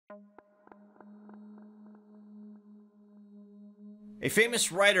A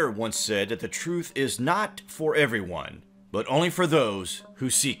famous writer once said that the truth is not for everyone, but only for those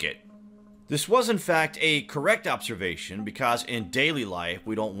who seek it. This was in fact a correct observation, because in daily life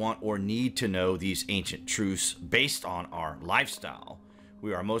we don't want or need to know these ancient truths based on our lifestyle.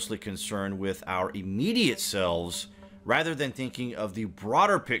 We are mostly concerned with our immediate selves rather than thinking of the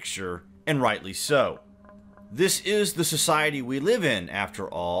broader picture, and rightly so. This is the society we live in, after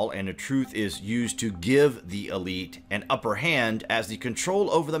all, and the truth is used to give the elite an upper hand, as the control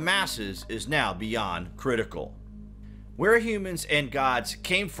over the masses is now beyond critical. Where humans and gods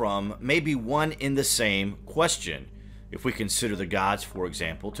came from may be one in the same question. If we consider the gods, for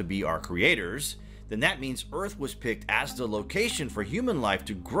example, to be our creators, then that means Earth was picked as the location for human life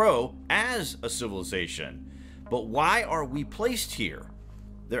to grow as a civilization. But why are we placed here?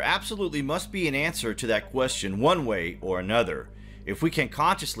 There absolutely must be an answer to that question one way or another. If we can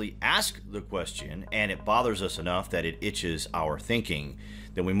consciously ask the question, and it bothers us enough that it itches our thinking,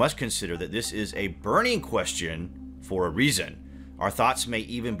 then we must consider that this is a burning question for a reason. Our thoughts may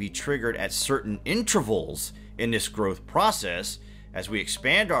even be triggered at certain intervals in this growth process as we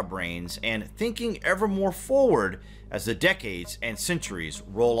expand our brains and thinking ever more forward as the decades and centuries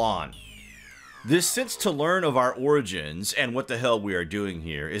roll on. This sense to learn of our origins and what the hell we are doing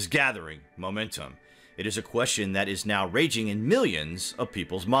here is gathering momentum. It is a question that is now raging in millions of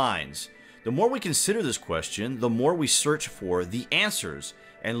people's minds. The more we consider this question, the more we search for the answers,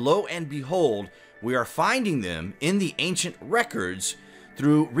 and lo and behold, we are finding them in the ancient records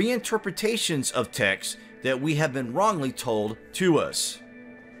through reinterpretations of texts that we have been wrongly told to us.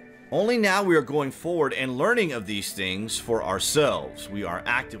 Only now we are going forward and learning of these things for ourselves. We are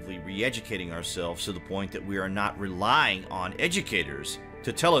actively re-educating ourselves to the point that we are not relying on educators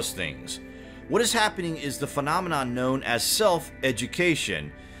to tell us things. What is happening is the phenomenon known as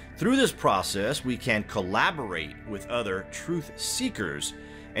self-education. Through this process, we can collaborate with other truth seekers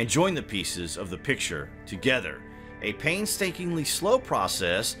and join the pieces of the picture together. A painstakingly slow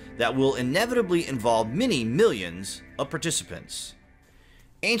process that will inevitably involve many millions of participants.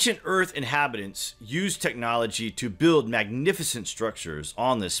 Ancient Earth inhabitants used technology to build magnificent structures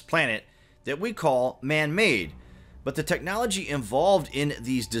on this planet that we call man-made, but the technology involved in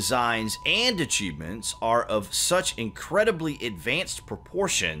these designs and achievements are of such incredibly advanced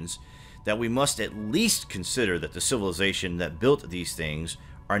proportions that we must at least consider that the civilization that built these things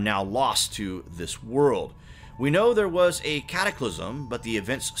are now lost to this world. We know there was a cataclysm, but the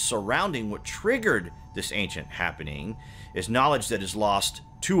events surrounding what triggered this ancient happening is knowledge that is lost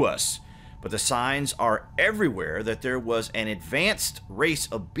to us. But the signs are everywhere that there was an advanced race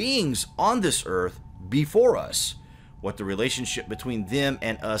of beings on this earth before us. What the relationship between them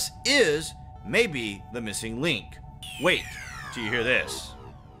and us is may be the missing link. Wait till you hear this.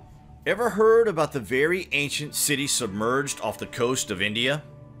 Ever heard about the very ancient city Submerged off the coast of India?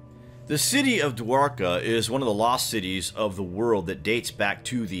 The city of Dwarka is one of the lost cities of the world that dates back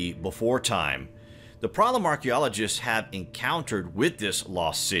to the before time. The problem archaeologists have encountered with this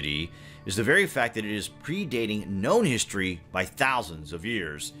lost city is the very fact that it is predating known history by thousands of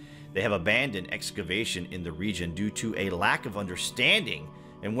years. They have abandoned excavation in the region due to a lack of understanding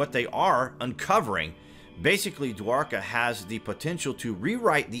in what they are uncovering. Basically, Dwarka has the potential to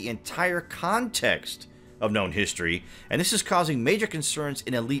rewrite the entire context of known history, and this is causing major concerns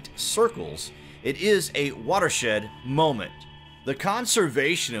in elite circles. It is a watershed moment. The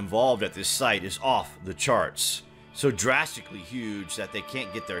conservation involved at this site is off the charts, so drastically huge that they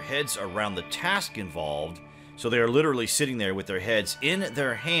can't get their heads around the task involved, so they are literally sitting there with their heads in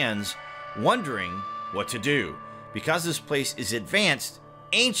their hands, wondering what to do, because this place is advanced,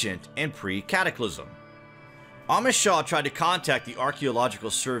 ancient, and pre-cataclysm. Amish Shah tried to contact the Archaeological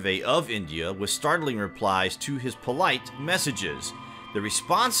Survey of India with startling replies to his polite messages. The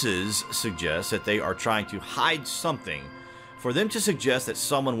responses suggest that they are trying to hide something. For them to suggest that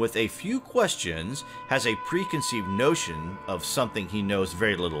someone with a few questions has a preconceived notion of something he knows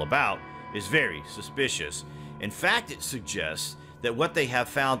very little about is very suspicious. In fact, it suggests that what they have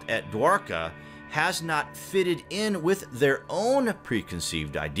found at Dwarka has not fitted in with their own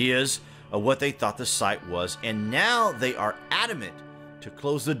preconceived ideas of what they thought the site was, and now they are adamant to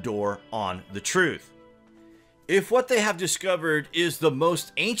close the door on the truth. If what they have discovered is the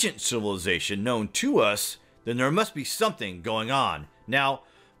most ancient civilization known to us, then there must be something going on. Now,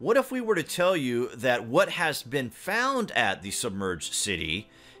 what if we were to tell you that what has been found at the submerged city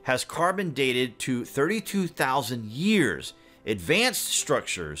has carbon dated to 32,000 years, advanced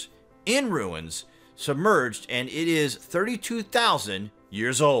structures in ruins, submerged, and it is 32,000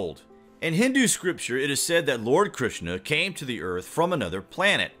 years old. In Hindu scripture, it is said that Lord Krishna came to the earth from another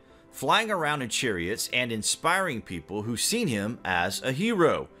planet. flying around in chariots and inspiring people who've seen him as a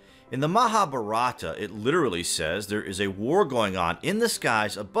hero. In the Mahabharata, it literally says there is a war going on in the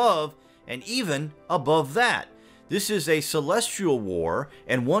skies above and even above that. This is a celestial war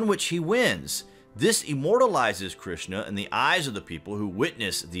and one which he wins. This immortalizes Krishna in the eyes of the people who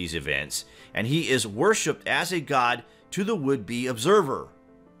witness these events, and he is worshipped as a god to the would-be observer.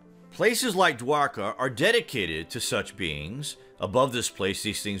 Places like Dwarka are dedicated to such beings. Above this place,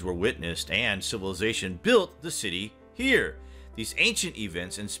 these things were witnessed, and civilization built the city here. These ancient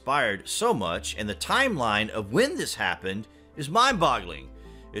events inspired so much, and the timeline of when this happened is mind-boggling.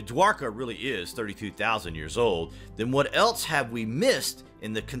 If Dwarka really is 32,000 years old, then what else have we missed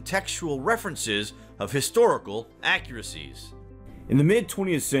in the contextual references of historical accuracies? In the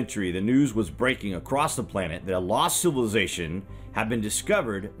mid-20th century, the news was breaking across the planet that a lost civilization had been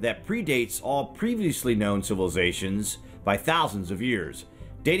discovered that predates all previously known civilizations by thousands of years,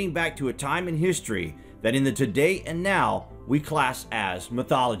 dating back to a time in history that in the today and now we class as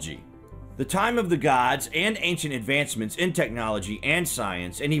mythology. The time of the gods and ancient advancements in technology and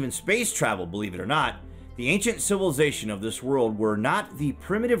science and even space travel, believe it or not, the ancient civilization of this world were not the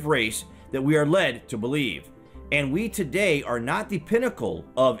primitive race that we are led to believe. And we today are not the pinnacle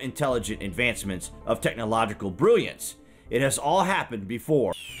of intelligent advancements of technological brilliance. It has all happened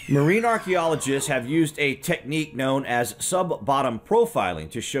before. Marine archaeologists have used a technique known as sub-bottom profiling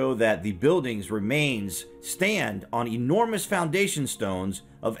to show that the building's remains stand on enormous foundation stones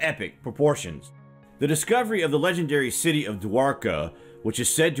of epic proportions. The discovery of the legendary city of Dwarka, which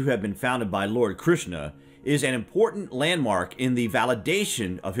is said to have been founded by Lord Krishna, is an important landmark in the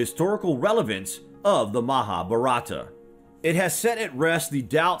validation of historical relevance of the Mahabharata. It has set at rest the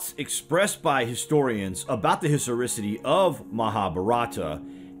doubts expressed by historians about the historicity of Mahabharata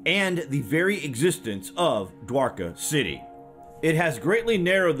and the very existence of Dwarka city. It has greatly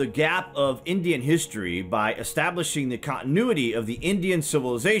narrowed the gap of Indian history by establishing the continuity of the Indian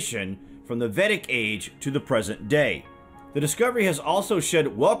civilization from the Vedic age to the present day. The discovery has also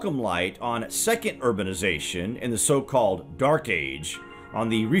shed welcome light on second urbanization in the so-called Dark Age, on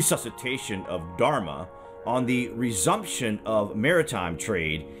the resuscitation of Dharma, on the resumption of maritime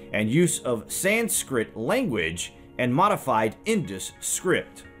trade and use of Sanskrit language and modified Indus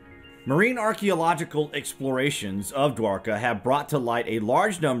script. Marine archaeological explorations of Dwarka have brought to light a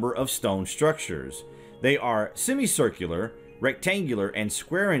large number of stone structures. They are semicircular, rectangular, and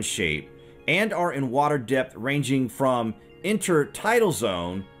square in shape, and are in water depth ranging from intertidal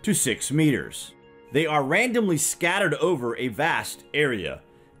zone to 6 meters. They are randomly scattered over a vast area.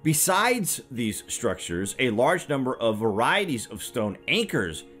 Besides these structures, a large number of varieties of stone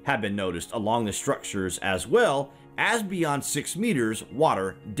anchors have been noticed along the structures as well as beyond 6 meters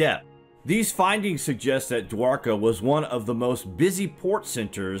water depth. These findings suggest that Dwarka was one of the most busy port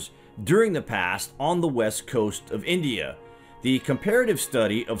centers during the past on the west coast of India. The comparative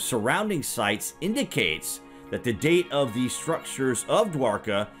study of surrounding sites indicates that the date of these structures of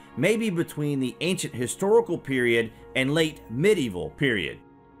Dwarka may be between the ancient historical period and late medieval period.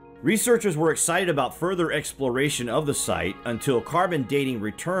 Researchers were excited about further exploration of the site until carbon dating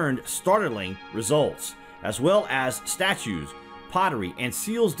returned startling results, as well as statues, pottery, and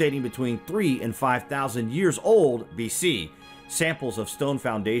seals dating between 3,000 and 5,000 years old BC. Samples of stone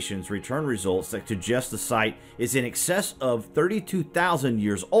foundations return results that suggest the site is in excess of 32,000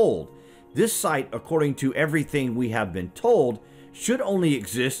 years old. This site, according to everything we have been told, should only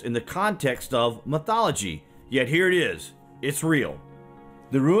exist in the context of mythology, yet here it is. It's real.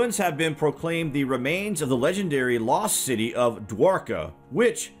 The ruins have been proclaimed the remains of the legendary lost city of Dwarka,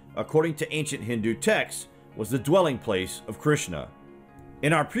 which, according to ancient Hindu texts, was the dwelling place of Krishna.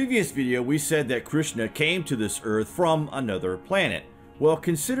 In our previous video, we said that Krishna came to this earth from another planet. Well,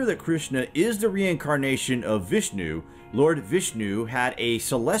 consider that Krishna is the reincarnation of Vishnu. Lord Vishnu had a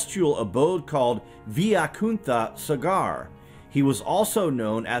celestial abode called Vaikuntha Sagar. He was also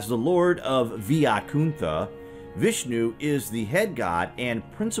known as the Lord of Vaikuntha. Vishnu is the head god and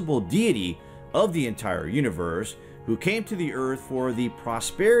principal deity of the entire universe, who came to the earth for the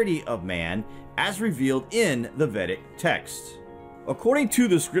prosperity of man as revealed in the Vedic texts. According to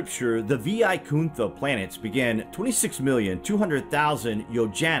the scripture, the Vaikuntha planets began 26,200,000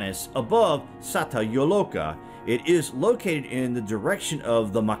 yojanas above Satyaloka. It is located in the direction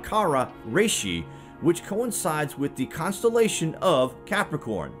of the Makara Rishi, which coincides with the constellation of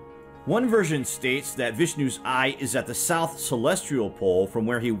Capricorn. One version states that Vishnu's eye is at the south celestial pole from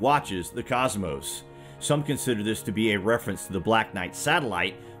where he watches the cosmos. Some consider this to be a reference to the Black Knight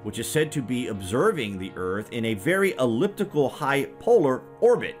satellite, which is said to be observing the Earth in a very elliptical high polar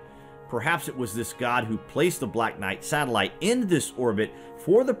orbit. perhaps it was this god who placed the Black Knight satellite in this orbit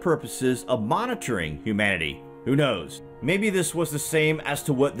for the purposes of monitoring humanity. Who knows? Maybe this was the same as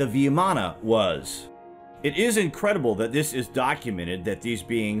to what the Vimana was. It is incredible that this is documented, that these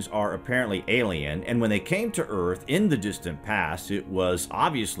beings are apparently alien, and when they came to Earth in the distant past, it was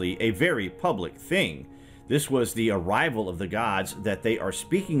obviously a very public thing. This was the arrival of the gods that they are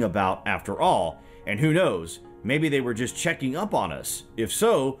speaking about after all, and who knows, maybe they were just checking up on us. If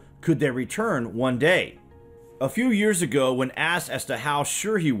so, could they return one day? A few years ago, when asked as to how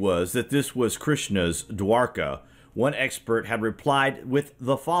sure he was that this was Krishna's Dwarka, one expert had replied with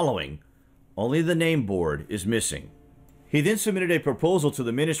the following: "Only the name board is missing." He then submitted a proposal to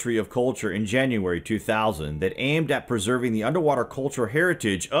the Ministry of Culture in January 2000 that aimed at preserving the underwater cultural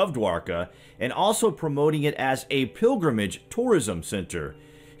heritage of Dwarka and also promoting it as a pilgrimage tourism center.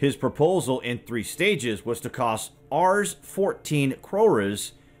 His proposal in 3 stages was to cost Rs 14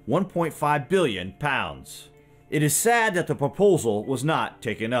 crores, 1.5 billion pounds. It is sad that the proposal was not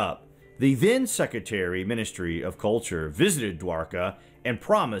taken up. The then Secretary Ministry of Culture visited Dwarka and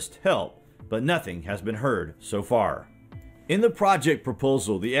promised help, but nothing has been heard so far. In the project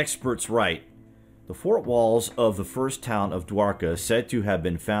proposal, the experts write, "The fort walls of the first town of Dwarka, said to have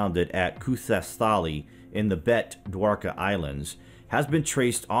been founded at Kuthasthali in the Bet Dwarka Islands, has been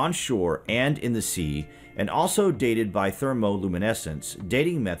traced on shore and in the sea, and also dated by thermoluminescence,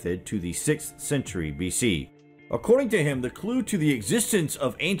 dating method to the 6th century BC. According to him, the clue to the existence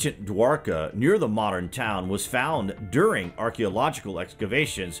of ancient Dwarka near the modern town was found during archaeological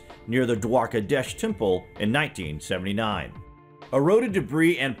excavations near the Dwarkadesh temple in 1979. Eroded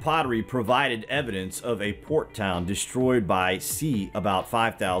debris and pottery provided evidence of a port town destroyed by sea about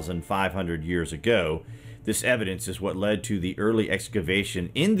 5,500 years ago. This evidence is what led to the early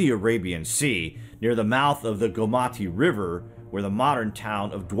excavation in the Arabian Sea near the mouth of the Gomati River, where the modern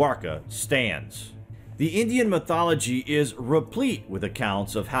town of Dwarka stands. The Indian mythology is replete with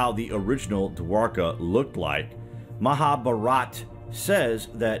accounts of how the original Dwarka looked like. Mahabharata says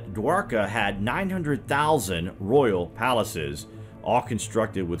that Dwarka had 900,000 royal palaces, all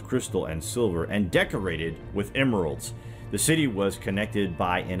constructed with crystal and silver and decorated with emeralds. The city was connected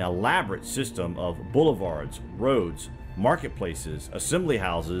by an elaborate system of boulevards, roads, marketplaces, assembly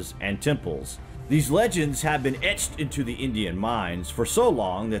houses, and temples. These legends have been etched into the Indian minds for so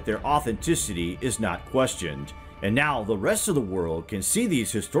long that their authenticity is not questioned, and now the rest of the world can see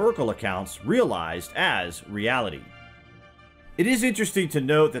these historical accounts realized as reality. It is interesting to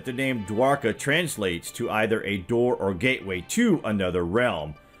note that the name Dwarka translates to either a door or gateway to another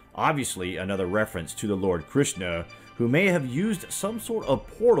realm, obviously another reference to the Lord Krishna, who may have used some sort of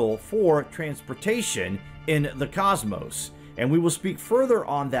portal for transportation in the cosmos, and we will speak further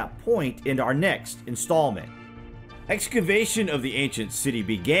on that point in our next installment. Excavation of the ancient city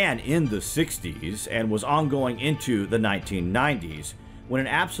began in the 60s and was ongoing into the 1990s, when an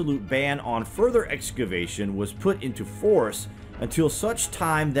absolute ban on further excavation was put into force until such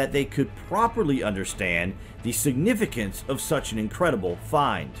time that they could properly understand the significance of such an incredible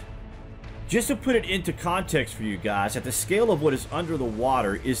find. Just to put it into context for you guys, at the scale of what is under the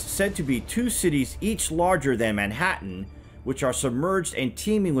water is said to be 2 cities each larger than Manhattan, which are submerged and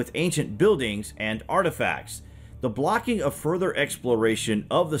teeming with ancient buildings and artifacts. The blocking of further exploration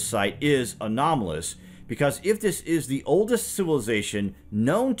of the site is anomalous, because if this is the oldest civilization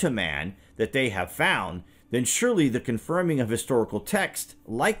known to man that they have found, then surely the confirming of historical text,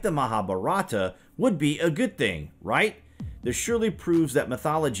 like the Mahabharata, would be a good thing, right? This surely proves that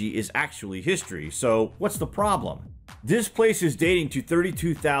mythology is actually history, so what's the problem? This place is dating to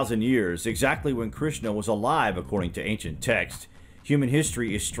 32,000 years, exactly when Krishna was alive according to ancient text. Human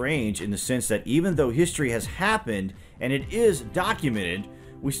history is strange in the sense that even though history has happened and it is documented,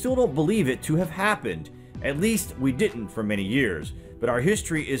 we still don't believe it to have happened. At least we didn't for many years. But our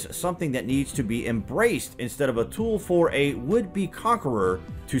history is something that needs to be embraced instead of a tool for a would-be conqueror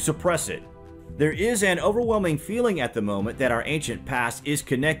to suppress it. There is an overwhelming feeling at the moment that our ancient past is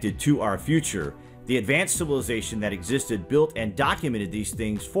connected to our future. The advanced civilization that existed built and documented these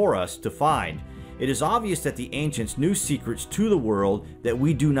things for us to find. It is obvious that the ancients knew secrets to the world that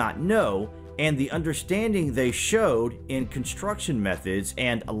we do not know, and the understanding they showed in construction methods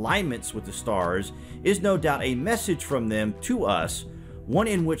and alignments with the stars is no doubt a message from them to us, one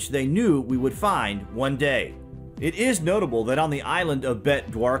in which they knew we would find one day. It is notable that on the island of Bet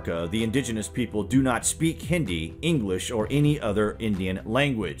Dwarka, the indigenous people do not speak Hindi, English, or any other Indian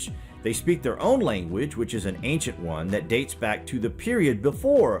language. They speak their own language, which is an ancient one that dates back to the period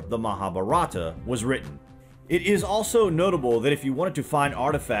before the Mahabharata was written. It is also notable that if you wanted to find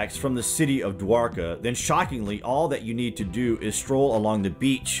artifacts from the city of Dwarka, then shockingly all that you need to do is stroll along the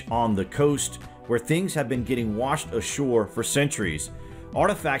beach on the coast where things have been getting washed ashore for centuries.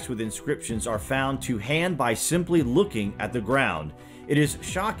 Artifacts with inscriptions are found to hand by simply looking at the ground. It is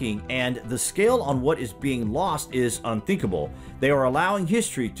shocking, and the scale on what is being lost is unthinkable. They are allowing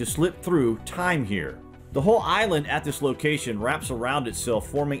history to slip through time here. The whole island at this location wraps around itself,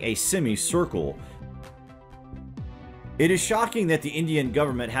 forming a semicircle. It is shocking that the Indian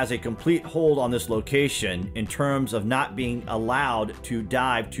government has a complete hold on this location in terms of not being allowed to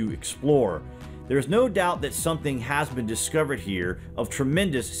dive to explore. There is no doubt that something has been discovered here of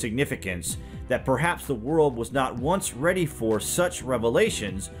tremendous significance, that perhaps the world was not once ready for such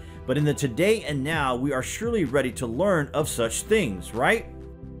revelations, but in the today and now we are surely ready to learn of such things, right?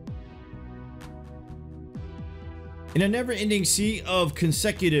 In a never-ending sea of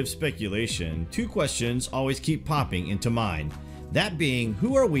consecutive speculation, two questions always keep popping into mind. That being,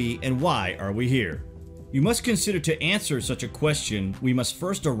 who are we and why are we here? You must consider to answer such a question, we must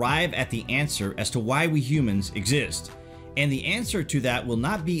first arrive at the answer as to why we humans exist. And the answer to that will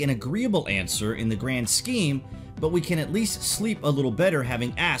not be an agreeable answer in the grand scheme, but we can at least sleep a little better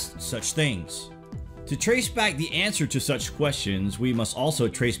having asked such things. To trace back the answer to such questions, we must also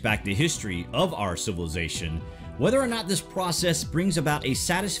trace back the history of our civilization. Whether or not this process brings about a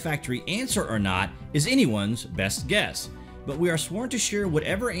satisfactory answer or not is anyone's best guess, but we are sworn to share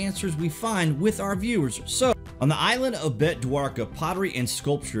whatever answers we find with our viewers. So, on the island of Bet Dwarka, pottery and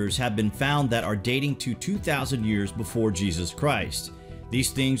sculptures have been found that are dating to 2,000 years before Jesus Christ.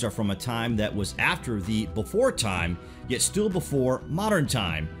 These things are from a time that was after the before time, yet still before modern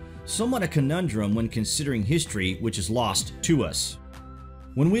time. Somewhat a conundrum when considering history which is lost to us.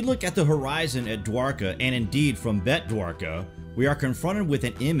 When we look at the horizon at Dwarka, and indeed from Bet Dwarka, we are confronted with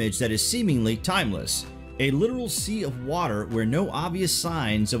an image that is seemingly timeless. A literal sea of water where no obvious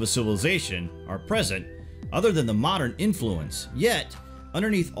signs of a civilization are present, other than the modern influence. Yet,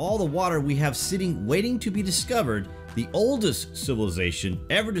 underneath all the water we have sitting waiting to be discovered, the oldest civilization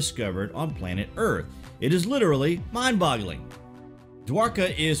ever discovered on planet Earth. It is literally mind-boggling.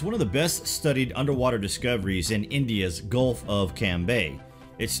 Dwarka is one of the best studied underwater discoveries in India's Gulf of Cambay.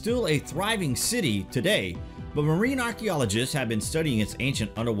 It's still a thriving city today, but marine archaeologists have been studying its ancient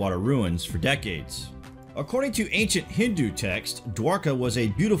underwater ruins for decades. According to ancient Hindu texts, Dwarka was a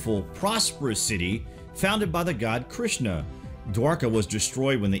beautiful, prosperous city founded by the god Krishna. Dwarka was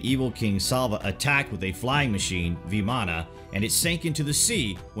destroyed when the evil king Salva attacked with a flying machine, Vimana, and it sank into the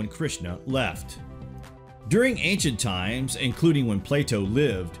sea when Krishna left. During ancient times, including when Plato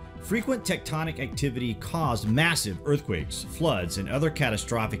lived, frequent tectonic activity caused massive earthquakes, floods, and other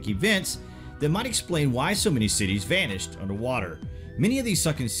catastrophic events that might explain why so many cities vanished underwater. Many of these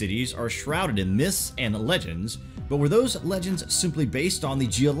sunken cities are shrouded in myths and legends, but were those legends simply based on the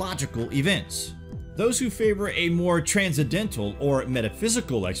geological events? Those who favor a more transcendental or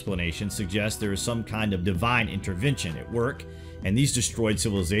metaphysical explanation suggest there is some kind of divine intervention at work, and these destroyed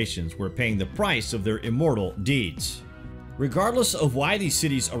civilizations were paying the price of their immortal deeds. Regardless of why these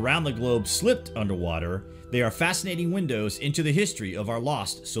cities around the globe slipped underwater, they are fascinating windows into the history of our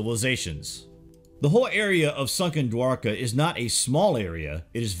lost civilizations. The whole area of sunken Dwarka is not a small area,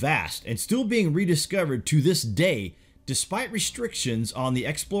 it is vast and still being rediscovered to this day despite restrictions on the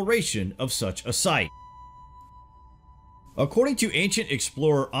exploration of such a site. According to ancient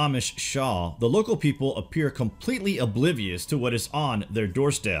explorer Amish Shah, the local people appear completely oblivious to what is on their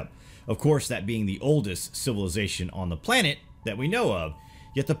doorstep. Of course, that being the oldest civilization on the planet that we know of.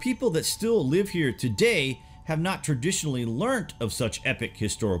 Yet the people that still live here today have not traditionally learnt of such epic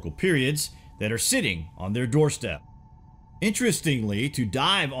historical periods that are sitting on their doorstep. Interestingly, to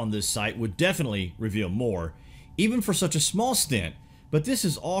dive on this site would definitely reveal more, even for such a small stint, but this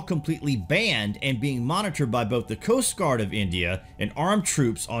is all completely banned and being monitored by both the Coast Guard of India and armed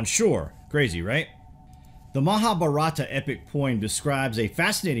troops on shore. Crazy, right? The Mahabharata epic poem describes a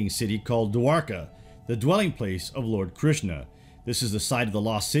fascinating city called Dwarka, the dwelling place of Lord Krishna. This is the site of the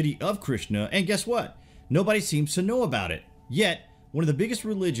lost city of Krishna, and guess what? Nobody seems to know about it. Yet, one of the biggest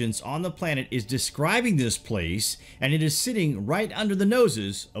religions on the planet is describing this place, and it is sitting right under the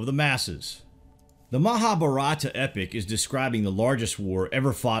noses of the masses. The Mahabharata epic is describing the largest war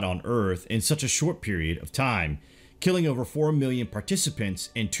ever fought on Earth in such a short period of time, killing over 4 million participants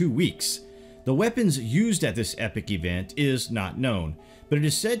in 2 weeks. The weapons used at this epic event is not known, but it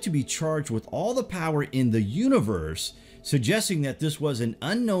is said to be charged with all the power in the universe, suggesting that this was an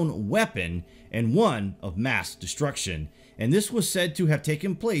unknown weapon and one of mass destruction, and this was said to have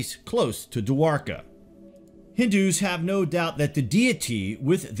taken place close to Dwarka. Hindus have no doubt that the deity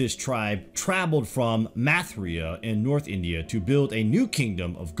with this tribe traveled from Mathura in North India to build a new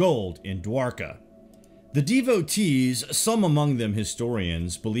kingdom of gold in Dwarka. The devotees, some among them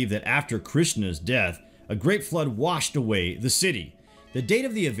historians, believe that after Krishna's death, a great flood washed away the city. The date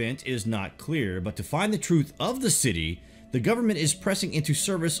of the event is not clear, but to find the truth of the city, the government is pressing into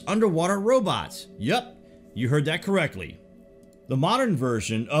service underwater robots. Yup, you heard that correctly. The modern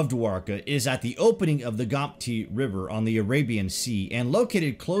version of Dwarka is at the opening of the Gomti River on the Arabian Sea and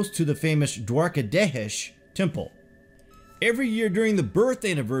located close to the famous Dwarkadesh temple. Every year during the birth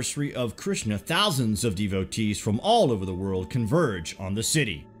anniversary of Krishna, thousands of devotees from all over the world converge on the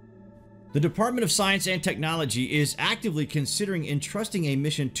city. The Department of Science and Technology is actively considering entrusting a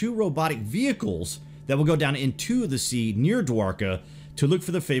mission to robotic vehicles that will go down into the sea near Dwarka to look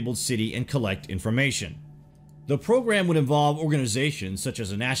for the fabled city and collect information. The program would involve organizations such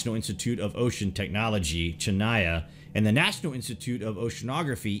as the National Institute of Ocean Technology, Chennai, and the National Institute of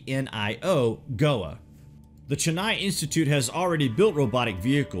Oceanography, NIO, Goa. The Chennai Institute has already built robotic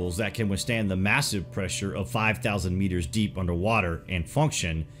vehicles that can withstand the massive pressure of 5,000 meters deep underwater and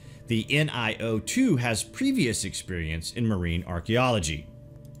function. The NIO too has previous experience in marine archaeology.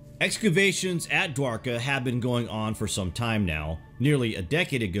 Excavations at Dwarka have been going on for some time now. Nearly a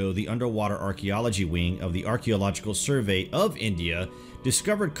decade ago, the Underwater Archaeology Wing of the Archaeological Survey of India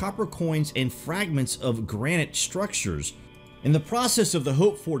discovered copper coins and fragments of granite structures. In the process of the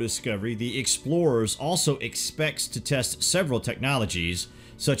hoped-for discovery, the explorers also expects to test several technologies,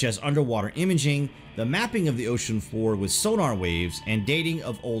 such as underwater imaging, the mapping of the ocean floor with sonar waves, and dating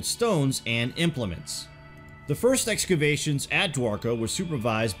of old stones and implements. The first excavations at Dwarka were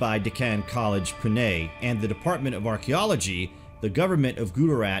supervised by Deccan College, Pune, and the Department of Archaeology, the government of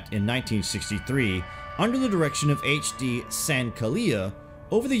Gujarat in 1963, under the direction of H.D. Sankalia.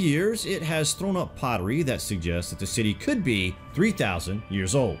 Over the years, it has thrown up pottery that suggests that the city could be 3,000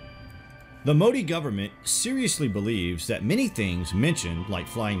 years old. The Modi government seriously believes that many things mentioned, like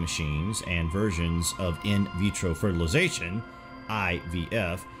flying machines and versions of in vitro fertilization,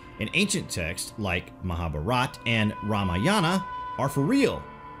 IVF, in ancient texts like Mahabharata and Ramayana are for real,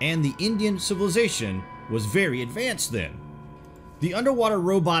 and the Indian civilization was very advanced then. The underwater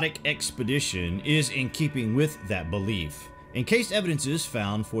robotic expedition is in keeping with that belief. In case evidence is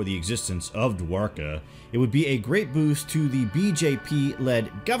found for the existence of Dwarka, it would be a great boost to the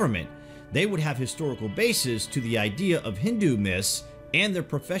BJP-led government. They would have historical basis to the idea of Hindu myths and their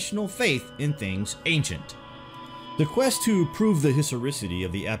professional faith in things ancient. The quest to prove the historicity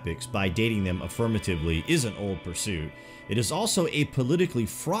of the epics by dating them affirmatively is an old pursuit. It is also a politically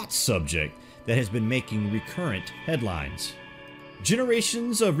fraught subject that has been making recurrent headlines.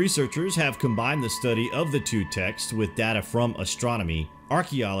 Generations of researchers have combined the study of the two texts with data from astronomy,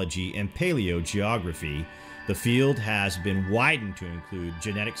 archaeology, and paleogeography. The field has been widened to include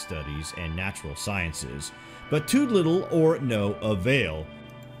genetic studies and natural sciences, but to little or no avail.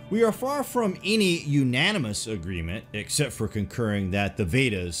 We are far from any unanimous agreement, except for concurring that the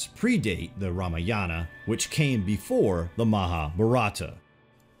Vedas predate the Ramayana, which came before the Mahabharata.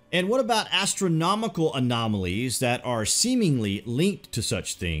 And what about astronomical anomalies that are seemingly linked to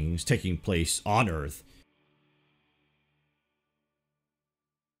such things taking place on Earth?